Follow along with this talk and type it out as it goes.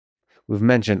we've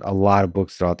mentioned a lot of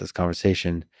books throughout this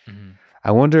conversation. Mhm.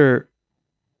 I wonder,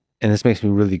 and this makes me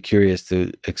really curious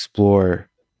to explore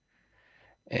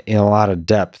in a lot of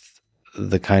depth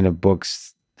the kind of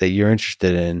books that you're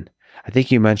interested in. I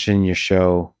think you mentioned in your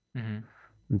show Mhm.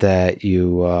 that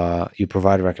you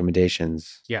provide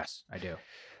recommendations Yes, I do.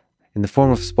 in the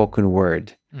form of spoken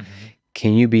word. Mhm.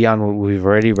 Can you, beyond what we've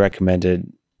already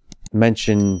recommended,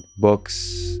 mention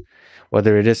books,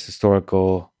 whether it is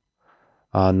historical,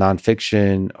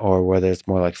 nonfiction, or whether it's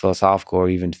more like philosophical or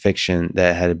even fiction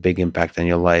that had a big impact on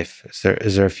your life?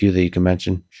 Is there a few that you can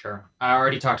mention? Sure. I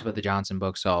already talked about the Johnson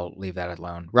book, so I'll leave that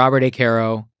alone. Robert A.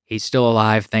 Caro, he's still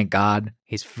alive, thank God.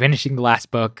 He's finishing the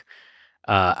last book.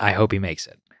 I hope he makes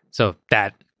it. So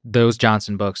those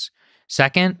Johnson books.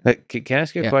 Second, Can I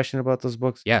ask you a yeah, question about those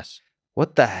books? yes,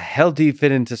 What the hell do you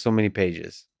fit into so many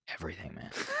pages? everything,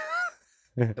 man.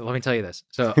 Let me tell you this.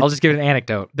 So I'll just give an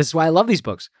anecdote. This is why I love these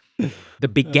books. The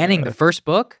beginning, the first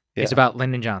book is Yeah. about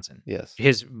Lyndon Johnson. Yes.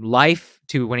 His life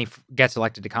to when he gets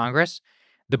elected to Congress.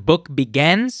 The book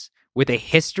begins with a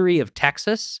history of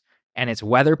Texas and its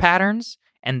weather patterns,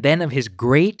 and then of his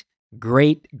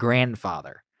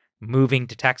great-great-grandfather moving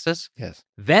to Texas. Yes.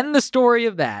 Then the story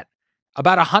of that.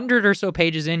 About 100 or so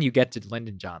pages in, you get to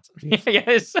Lyndon Johnson. Yes.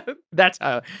 Yes, that's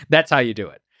how you do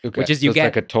it. Okay. Which is So you it's get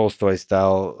like a Tolstoy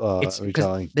style it's 'cause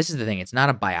retelling. this is the thing. It's not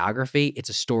a biography. It's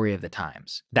a story of the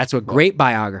times. That's a Well, great got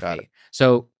biography. it.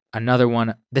 So another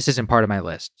one. This isn't part of my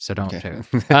list, so don't. Okay.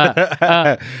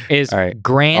 Is All right.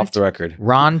 Grant Off the record.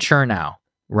 Ron Chernow.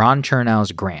 Ron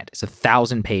Chernow's Grant. It's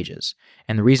 1,000 pages,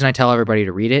 and the reason I tell everybody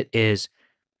to read it is,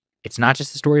 it's not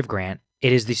just the story of Grant.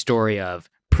 It is the story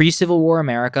of pre-Civil War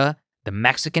America, the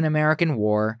Mexican-American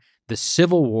War, the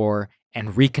Civil War,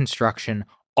 and Reconstruction,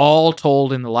 all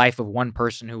told in the life of one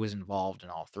person who was involved in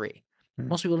all three. Hmm.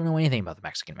 Most people don't know anything about the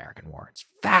Mexican-American War. It's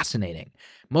fascinating.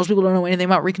 Most people don't know anything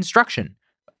about Reconstruction.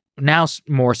 Now,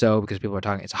 more so because people are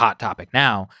talking, it's a hot topic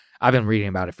now. I've been reading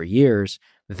about it for years.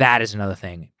 That is another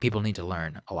thing people need to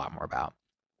learn a lot more about.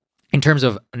 In terms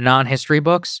of non-history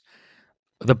books,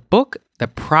 the book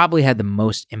that probably had the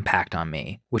most impact on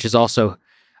me, which is also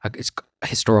it's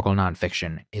historical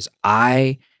nonfiction, is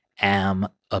I am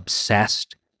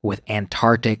obsessed with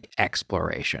Antarctic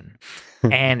exploration.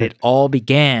 And it all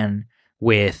began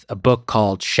with a book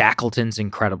called Shackleton's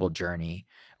Incredible Journey,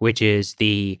 which is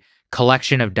the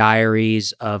collection of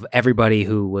diaries of everybody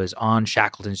who was on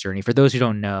Shackleton's journey. For those who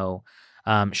don't know,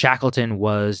 Shackleton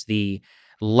was the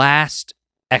last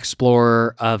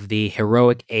explorer of the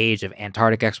heroic age of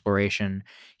Antarctic exploration.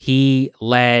 He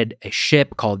led a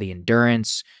ship called the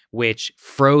Endurance, which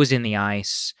froze in the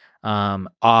ice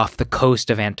off the coast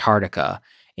of Antarctica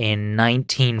in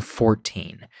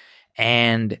 1914.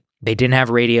 And they didn't have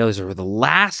radios. They were the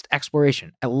last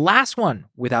exploration, a last one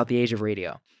without the age of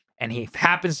radio. And he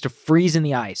happens to freeze in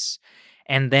the ice.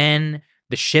 And then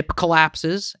the ship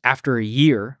collapses after a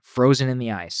year frozen in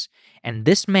the ice. And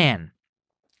this man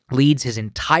leads his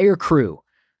entire crew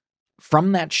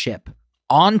from that ship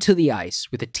onto the ice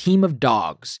with a team of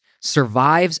dogs,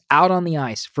 survives out on the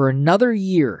ice for another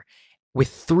year with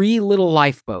 3 little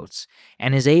lifeboats,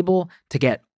 and is able to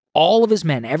get all of his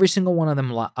men, every single one of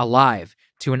them alive,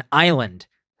 to an island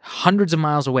hundreds of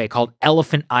miles away called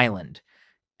Elephant Island.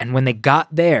 And when they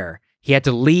got there, he had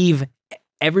to leave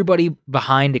everybody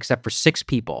behind except for 6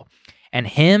 people. And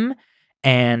him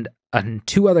and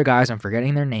 2 other guys, I'm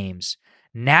forgetting their names,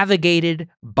 navigated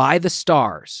by the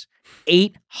stars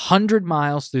 800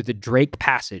 miles through the Drake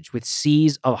Passage with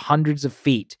seas of hundreds of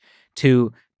feet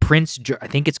to I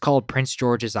think it's called Prince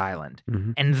George's Island.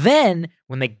 Mm-hmm. And then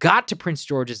when they got to Prince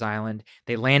George's Island,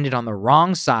 they landed on the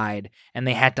wrong side and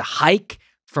they had to hike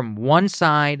from one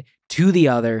side to the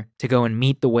other to go and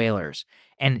meet the whalers.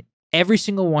 And every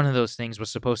single one of those things was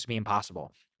supposed to be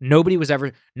impossible. Nobody was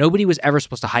ever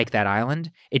supposed to hike that island.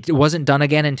 It wasn't done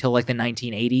again until like the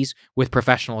 1980s with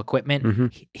professional equipment. Mm-hmm.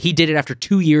 He did it after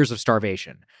 2 years of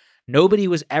starvation. Nobody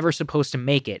was ever supposed to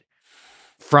make it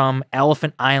from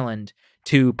Elephant Island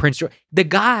to Prince George. The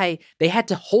guy, they had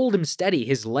to hold him steady,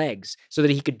 his legs, so that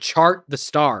he could chart the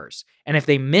stars. And if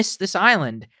they miss this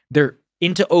island, they're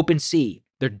into open sea.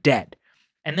 They're dead.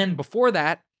 And then before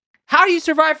that, how do you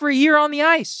survive for a year on the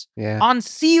ice? Yeah. On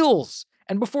seals.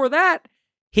 And before that,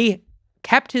 he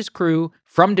kept his crew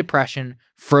from depression,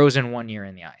 frozen 1 year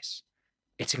in the ice.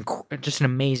 It's just an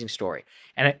amazing story.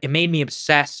 And it made me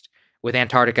obsessed with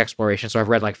Antarctic exploration. So I've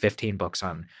read like 15 books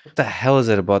on. What the hell is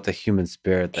it about the human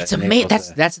spirit? It's amazing. That's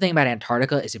the thing about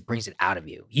Antarctica, is it brings it out of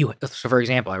you. So for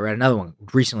example, I read another one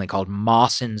recently called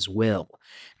Mawson's Will.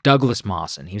 Douglas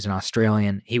Mawson. He was an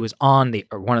Australian. He was on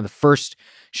one of the first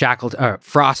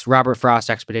Robert Frost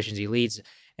expeditions. He leads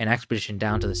an expedition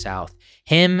down to the south.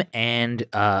 Him and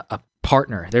a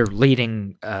partner, they're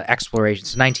leading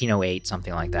explorations, 1908,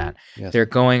 something like that. Yes. They're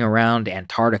going around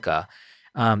Antarctica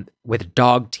with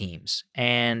dog teams.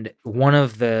 And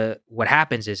what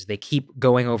happens is they keep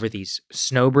going over these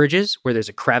snow bridges where there's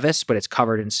a crevice, but it's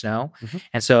covered in snow.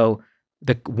 And so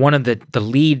one of the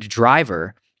lead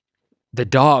driver, the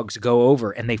dogs go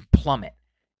over and they plummet.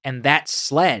 And that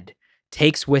sled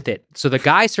takes with it. So the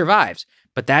guy survives,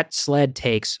 but that sled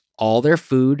takes all their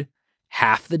food,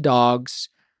 half the dogs,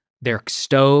 their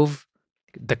stove,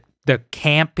 the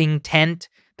camping tent,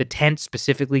 the tent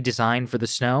specifically designed for the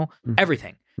snow,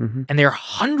 everything. And they're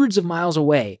hundreds of miles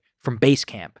away from base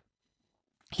camp.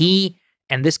 He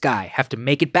and this guy have to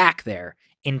make it back there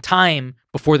in time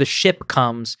before the ship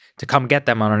comes to come get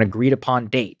them on an agreed upon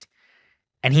date.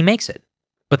 And he makes it.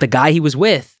 But the guy he was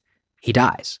with, he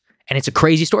dies. And it's a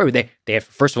crazy story. They have,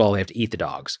 first of all, they have to eat the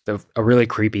dogs. A really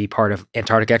creepy part of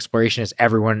Antarctic exploration is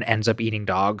everyone ends up eating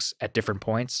dogs at different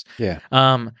points. Yeah.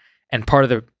 And part of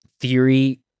the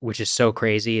theory, which is so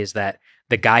crazy, is that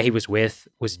the guy he was with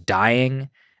was dying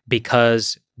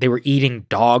because they were eating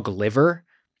dog liver.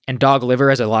 And dog liver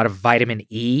has a lot of vitamin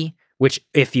E, which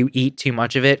if you eat too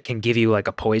much of it can give you like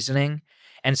a poisoning.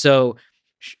 And so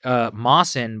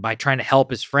Mawson, by trying to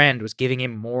help his friend, was giving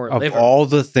him more Of liver. all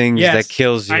the things that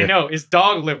kills you. I know, is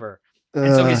dog liver.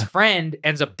 And so his friend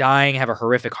ends up dying, have a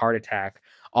horrific heart attack.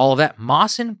 All of that.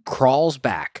 Mawson crawls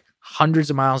back hundreds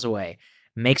of miles away,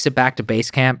 makes it back to base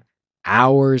camp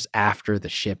hours after the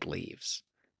ship leaves.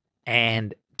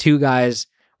 And two guys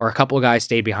or a couple of guys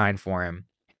stayed behind for him.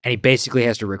 And he basically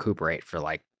has to recuperate for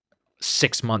like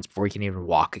 6 months before he can even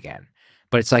walk again.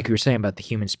 But it's like you were saying about the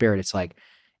human spirit. It's like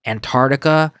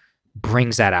Antarctica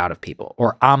brings that out of people.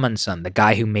 Or Amundsen, the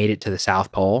guy who made it to the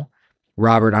South Pole,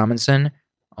 Robert Amundsen.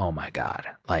 Oh my God.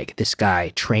 Like this guy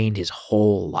trained his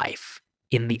whole life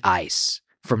in the ice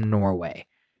from Norway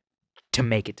to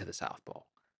make it to the South Pole.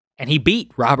 And he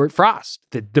beat Robert Frost,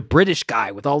 the British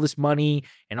guy with all this money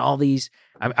and all these.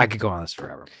 I could go on this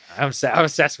forever. I'm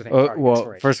obsessed with Antarctica.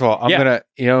 Well, first of all, I'm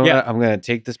gonna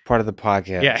take this part of the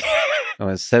podcast. Yeah. I'm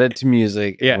gonna set it to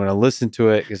music. Yeah. I'm gonna listen to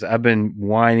it because I've been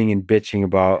whining and bitching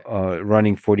about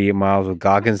running 48 miles with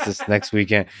Goggins this next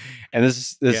weekend, and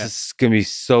this is gonna be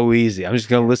so easy. I'm just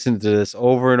gonna listen to this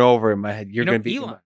over and over in my head. You're gonna be Elon.